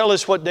you'll tell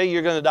us what day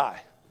you're going to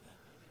die,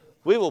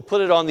 we will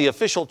put it on the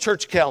official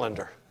church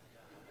calendar.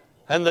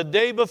 And the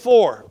day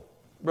before,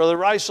 Brother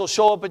Rice will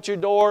show up at your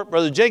door.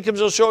 Brother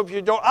Jacobs will show up at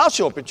your door. I'll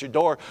show up at your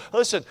door.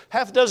 Listen,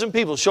 half a dozen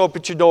people show up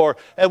at your door,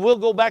 and we'll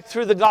go back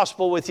through the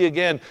gospel with you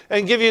again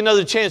and give you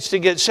another chance to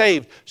get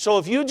saved. So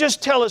if you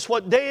just tell us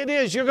what day it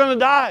is you're going to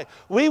die,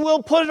 we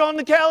will put it on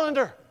the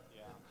calendar.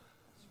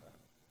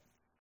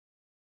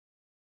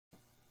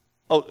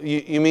 Oh,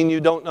 you mean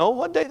you don't know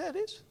what day that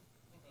is?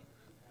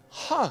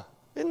 Huh.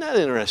 Isn't that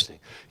interesting?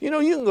 You know,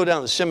 you can go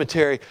down the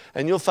cemetery,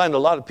 and you'll find a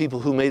lot of people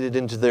who made it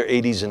into their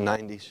 80s and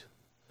 90s.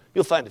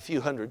 You'll find a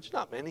few hundreds,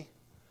 not many.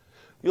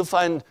 You'll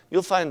find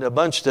a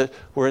bunch that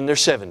were in their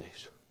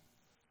 70s.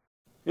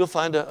 You'll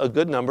find a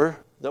good number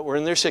that were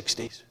in their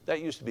 60s.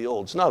 That used to be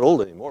old. It's not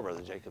old anymore,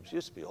 Brother Jacobs. It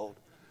used to be old.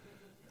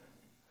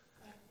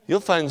 You'll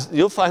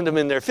find them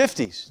in their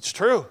 50s. It's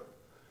true.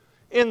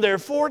 In their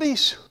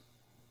 40s.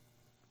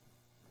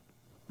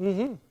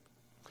 In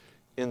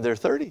their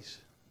 30s.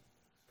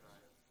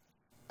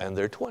 And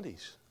their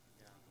 20s.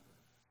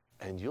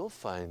 And you'll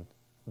find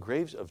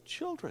graves of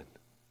children.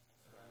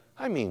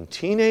 I mean,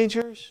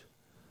 teenagers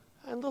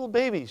and little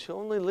babies who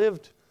only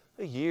lived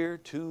a year,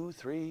 2,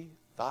 3,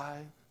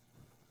 5.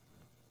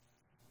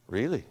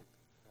 Really?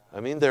 I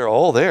mean, they're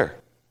all there.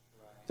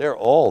 They're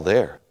all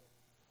there.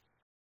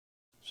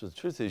 So the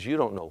truth is, you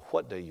don't know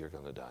what day you're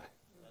going to die.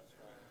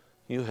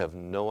 You have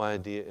no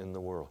idea in the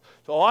world.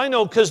 So I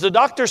know because the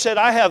doctor said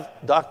I have.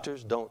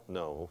 Doctors don't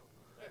know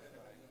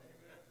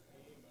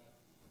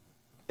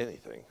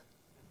anything.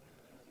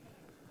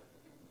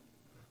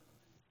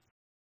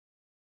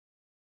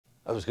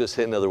 I was going to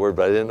say another word,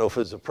 but I didn't know if it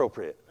was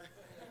appropriate.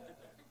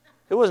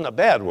 It wasn't a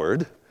bad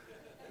word.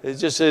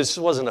 It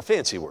wasn't a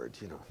fancy word,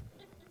 you know.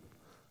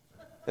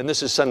 And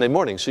this is Sunday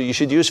morning, so you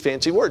should use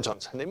fancy words on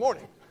Sunday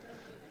morning.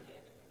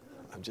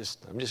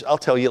 I'll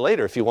tell you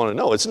later if you want to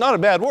know. It's not a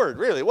bad word,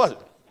 really, it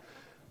wasn't.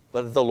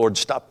 But the Lord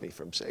stopped me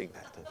from saying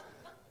that.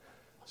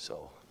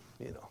 So,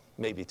 you know,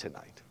 maybe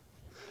tonight.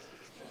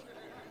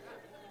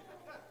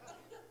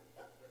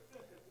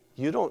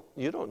 You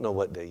don't know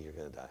what day you're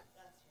going to die.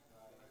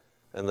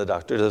 And the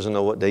doctor doesn't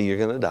know what day you're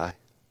going to die.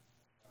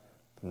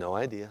 No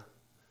idea.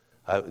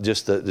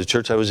 The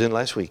church I was in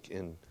last week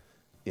in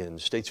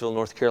Statesville,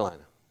 North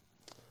Carolina,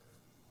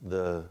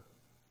 the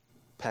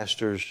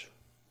pastor's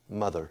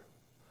mother,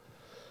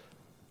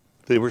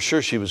 they were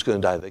sure she was going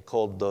to die. They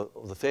called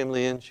the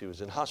family in. She was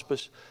in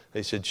hospice.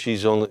 They said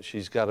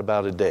she's got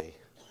about a day.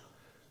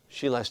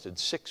 She lasted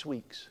 6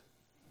 weeks.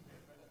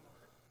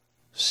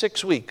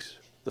 6 weeks.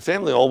 The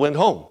family all went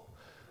home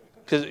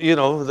because, you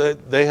know,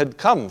 they had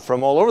come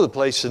from all over the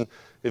place, and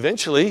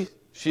eventually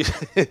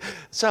it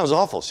sounds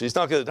awful. She's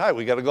not going to die.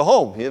 We got to go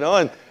home, you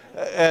know,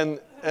 and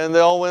they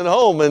all went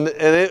home, and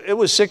it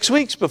was 6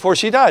 weeks before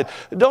she died.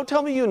 Don't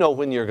tell me you know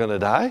when you're going to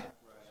die.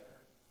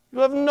 You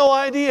have no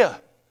idea.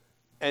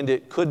 And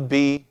it could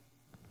be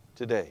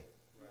today.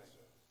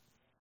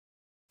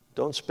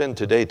 Don't spend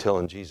today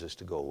telling Jesus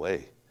to go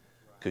away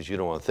because you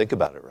don't want to think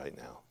about it right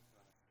now.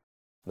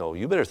 No,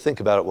 you better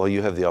think about it while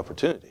you have the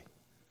opportunity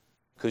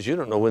because you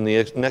don't know when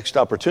the next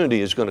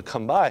opportunity is going to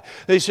come by.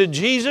 They said,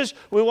 Jesus,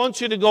 we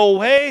want you to go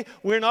away.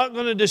 We're not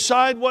going to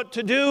decide what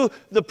to do.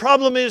 The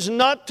problem is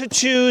not to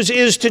choose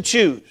is to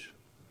choose.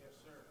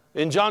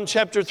 In John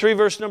chapter 3,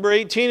 verse number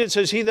 18, it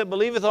says, He that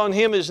believeth on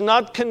him is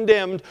not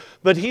condemned,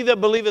 but he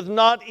that believeth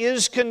not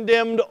is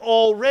condemned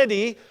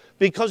already,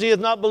 because he hath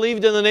not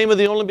believed in the name of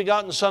the only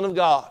begotten Son of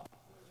God.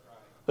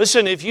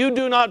 Listen, if you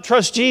do not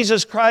trust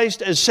Jesus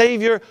Christ as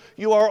Savior,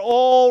 you are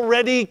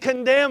already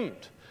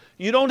condemned.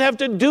 You don't have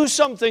to do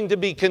something to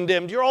be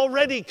condemned. You're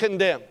already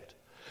condemned.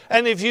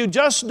 And if you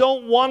just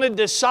don't want to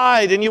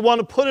decide and you want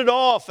to put it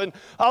off, and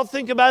I'll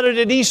think about it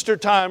at Easter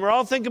time, or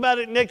I'll think about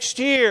it next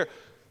year,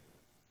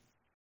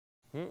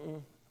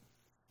 then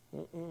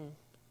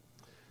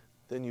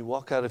you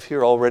walk out of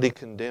here already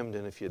condemned,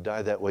 and if you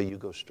die that way, you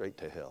go straight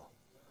to hell.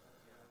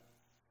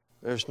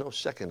 There's no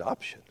second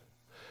option.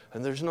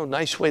 And there's no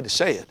nice way to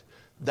say it.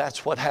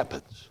 That's what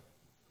happens.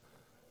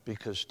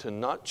 Because to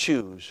not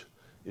choose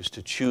is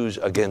to choose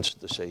against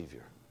the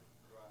Savior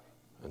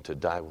and to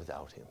die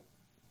without Him.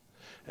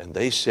 And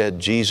they said,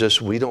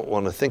 Jesus, we don't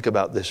want to think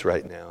about this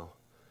right now.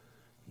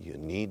 You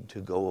need to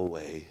go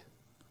away.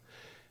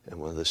 And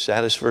one of the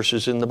saddest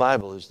verses in the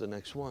Bible is the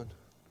next one.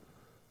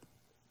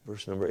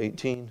 Verse number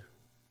 18.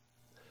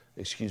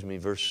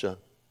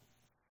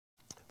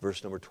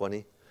 Verse number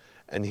 20.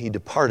 And he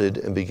departed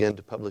and began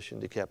to publish in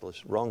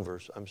Decapolis. Wrong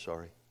verse, I'm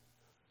sorry.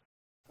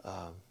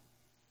 Now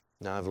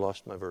I've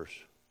lost my verse.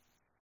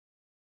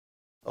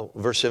 Oh,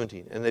 verse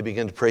 17. And they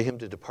began to pray him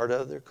to depart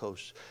out of their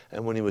coasts.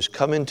 And when he was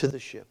come into the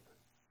ship,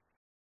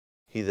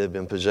 he that had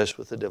been possessed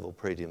with the devil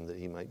prayed him that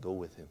he might go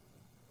with him.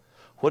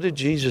 What did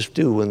Jesus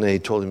do when they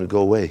told him to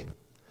go away?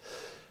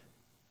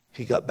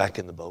 He got back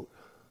in the boat.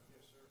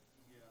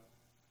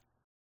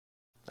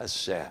 That's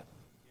sad.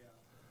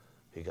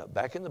 He got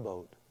back in the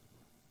boat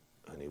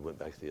and he went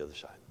back to the other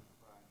side.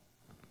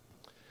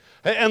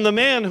 And the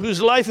man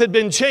whose life had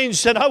been changed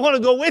said, I want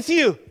to go with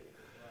you.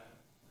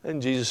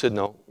 And Jesus said,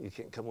 no, you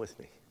can't come with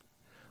me.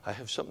 I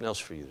have something else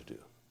for you to do.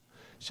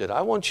 He said,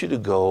 I want you to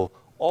go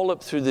all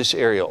up through this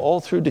area, all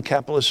through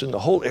Decapolis and the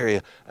whole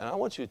area, and I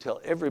want you to tell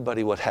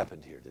everybody what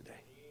happened here today.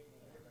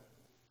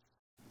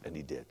 And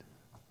he did.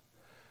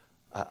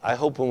 I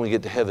hope when we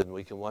get to heaven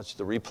we can watch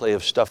the replay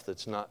of stuff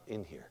that's not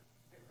in here.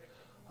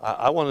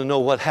 I want to know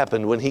what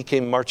happened when he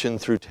came marching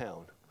through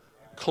town.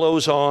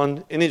 Clothes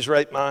on, in his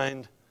right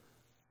mind,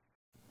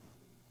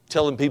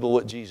 telling people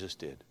what Jesus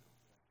did.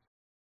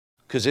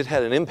 Because it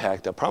had an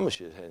impact. I promise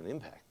you it had an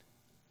impact.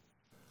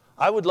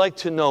 I would like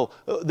to know,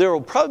 there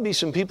will probably be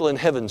some people in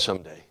heaven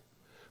someday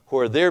who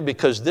are there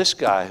because this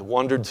guy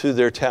wandered through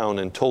their town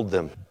and told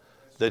them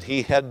that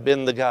he had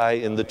been the guy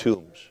in the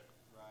tombs.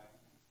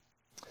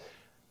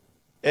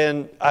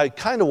 And I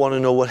kind of want to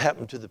know what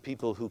happened to the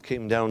people who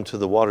came down to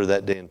the water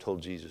that day and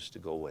told Jesus to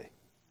go away.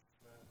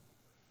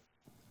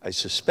 I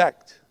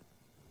suspect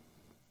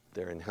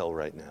they're in hell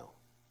right now.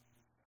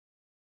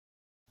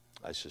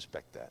 I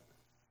suspect that.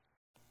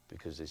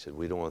 Because they said,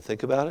 we don't want to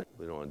think about it.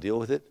 We don't want to deal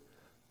with it.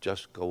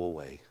 Just go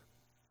away.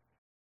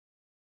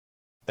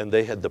 And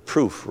they had the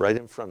proof right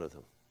in front of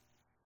them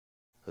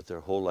that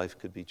their whole life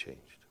could be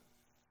changed.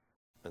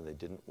 And they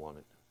didn't want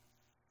it.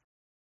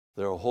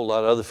 There are a whole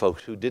lot of other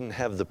folks who didn't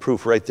have the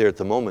proof right there at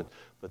the moment,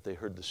 but they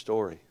heard the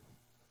story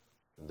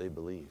And they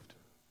believed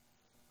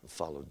and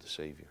followed the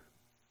Savior.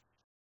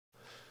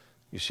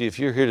 You see, if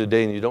you're here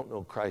today and you don't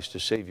know Christ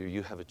as Savior,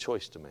 you have a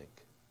choice to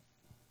make.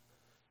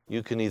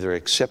 You can either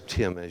accept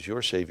Him as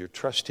your Savior,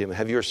 trust Him,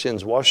 have your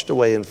sins washed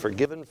away and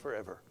forgiven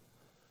forever,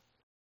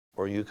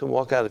 or you can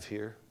walk out of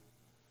here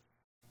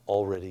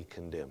already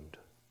condemned.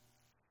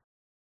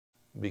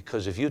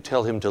 Because if you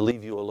tell Him to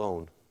leave you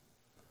alone,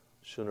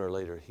 sooner or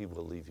later He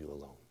will leave you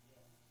alone.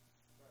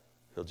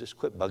 He'll just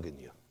quit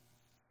bugging you.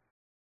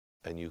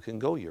 And you can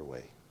go your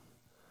way.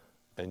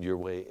 And your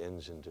way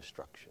ends in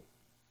destruction.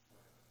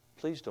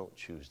 Please don't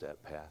choose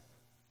that path.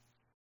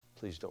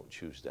 Please don't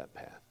choose that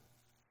path.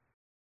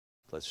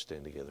 Let's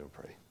stand together and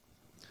pray.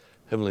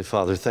 Heavenly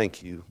Father,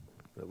 thank you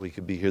that we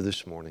could be here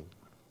this morning.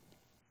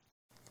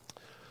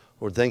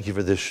 Lord, thank you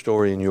for this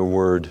story in your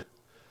word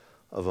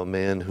of a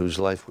man whose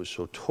life was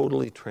so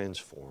totally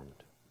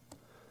transformed.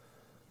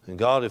 And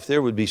God, if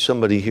there would be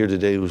somebody here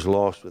today who's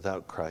lost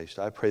without Christ,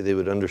 I pray they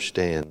would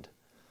understand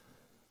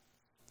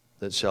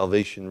that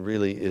salvation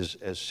really is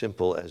as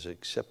simple as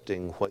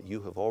accepting what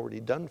you have already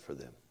done for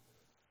them.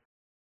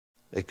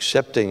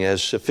 Accepting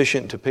as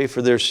sufficient to pay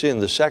for their sin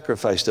the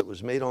sacrifice that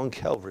was made on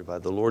Calvary by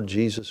the Lord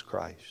Jesus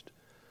Christ.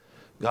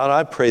 God,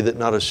 I pray that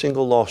not a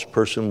single lost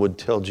person would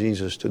tell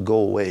Jesus to go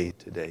away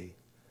today.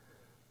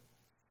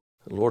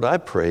 Lord, I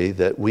pray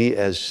that we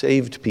as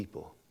saved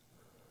people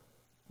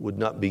would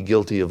not be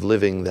guilty of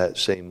living that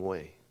same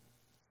way.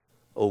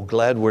 Oh,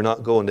 glad we're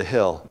not going to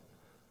hell,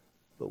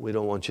 but we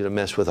don't want you to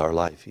mess with our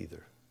life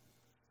either.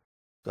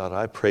 God,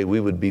 I pray we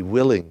would be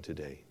willing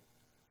today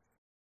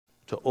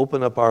to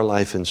open up our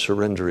life and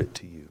surrender it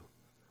to you.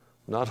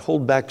 Not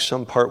hold back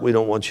some part we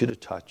don't want you to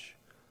touch.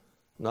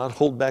 Not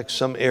hold back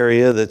some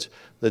area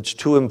that's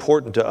too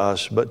important to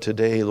us, but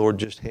today, Lord,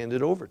 just hand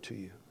it over to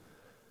you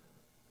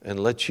and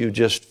let you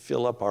just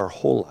fill up our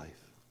whole life.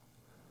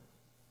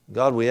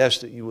 God, we ask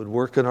that you would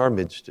work in our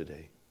midst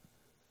today,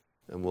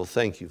 and we'll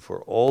thank you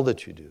for all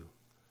that you do.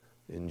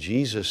 In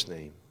Jesus'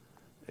 name,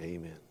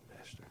 amen.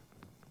 Pastor.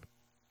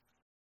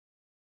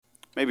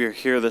 Maybe you're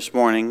here this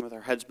morning with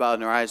our heads bowed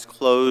and our eyes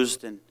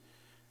closed, and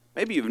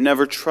maybe you've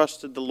never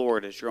trusted the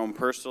Lord as your own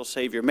personal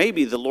Savior.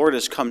 Maybe the Lord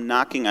has come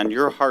knocking on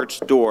your heart's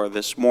door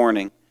this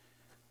morning.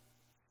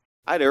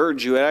 I'd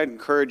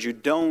encourage you,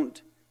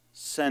 don't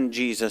send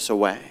Jesus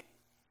away.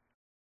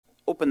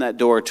 Open that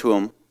door to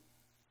Him.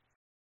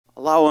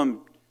 Allow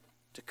Him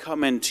to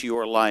come into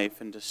your life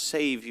and to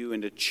save you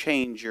and to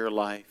change your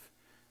life.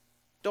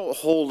 Don't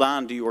hold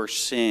on to your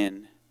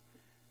sin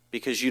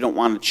because you don't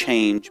want to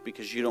change,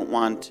 because you don't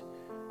want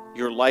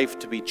your life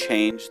to be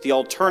changed. The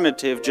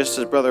alternative, just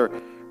as Brother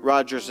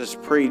Rogers has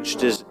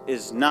preached,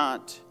 is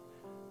not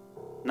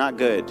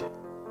good.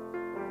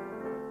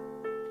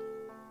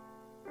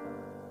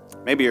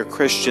 Maybe you're a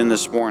Christian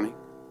this morning.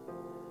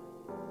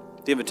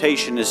 The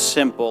invitation is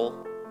simple.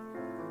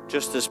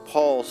 Just as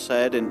Paul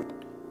said in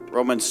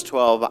Romans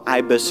 12,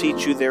 I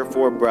beseech you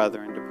therefore,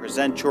 brethren, to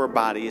present your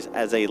bodies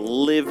as a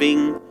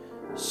living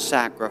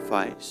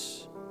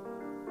sacrifice,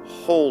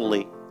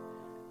 holy,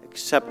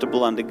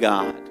 acceptable unto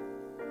God,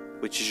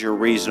 which is your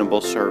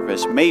reasonable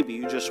service. Maybe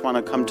you just want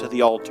to come to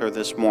the altar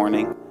this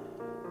morning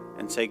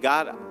and say,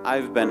 God,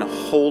 I've been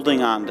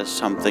holding on to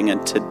something,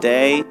 and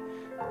today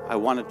I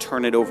want to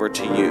turn it over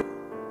to you.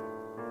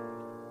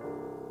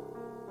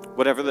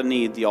 Whatever the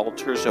need, the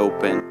altar's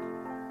open.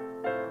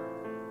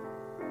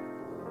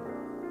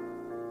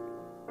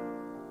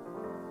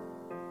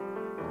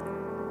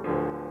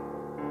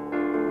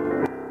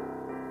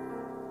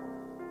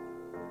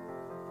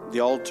 The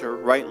altar,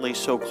 rightly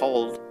so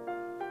called,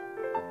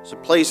 is a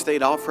place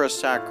they'd offer a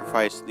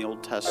sacrifice in the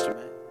Old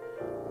Testament.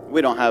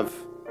 We don't have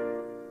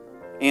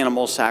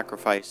animal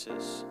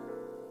sacrifices.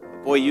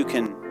 But boy, you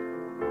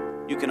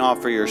can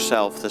offer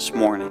yourself this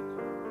morning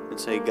and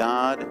say,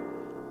 God,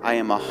 I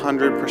am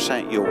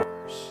 100%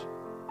 yours.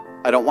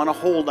 I don't want to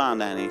hold on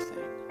to anything.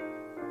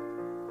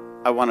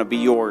 I want to be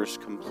yours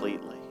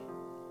completely.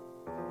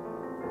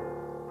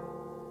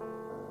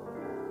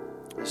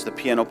 As the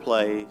piano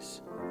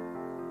plays,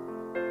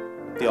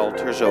 the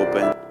altar's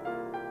open.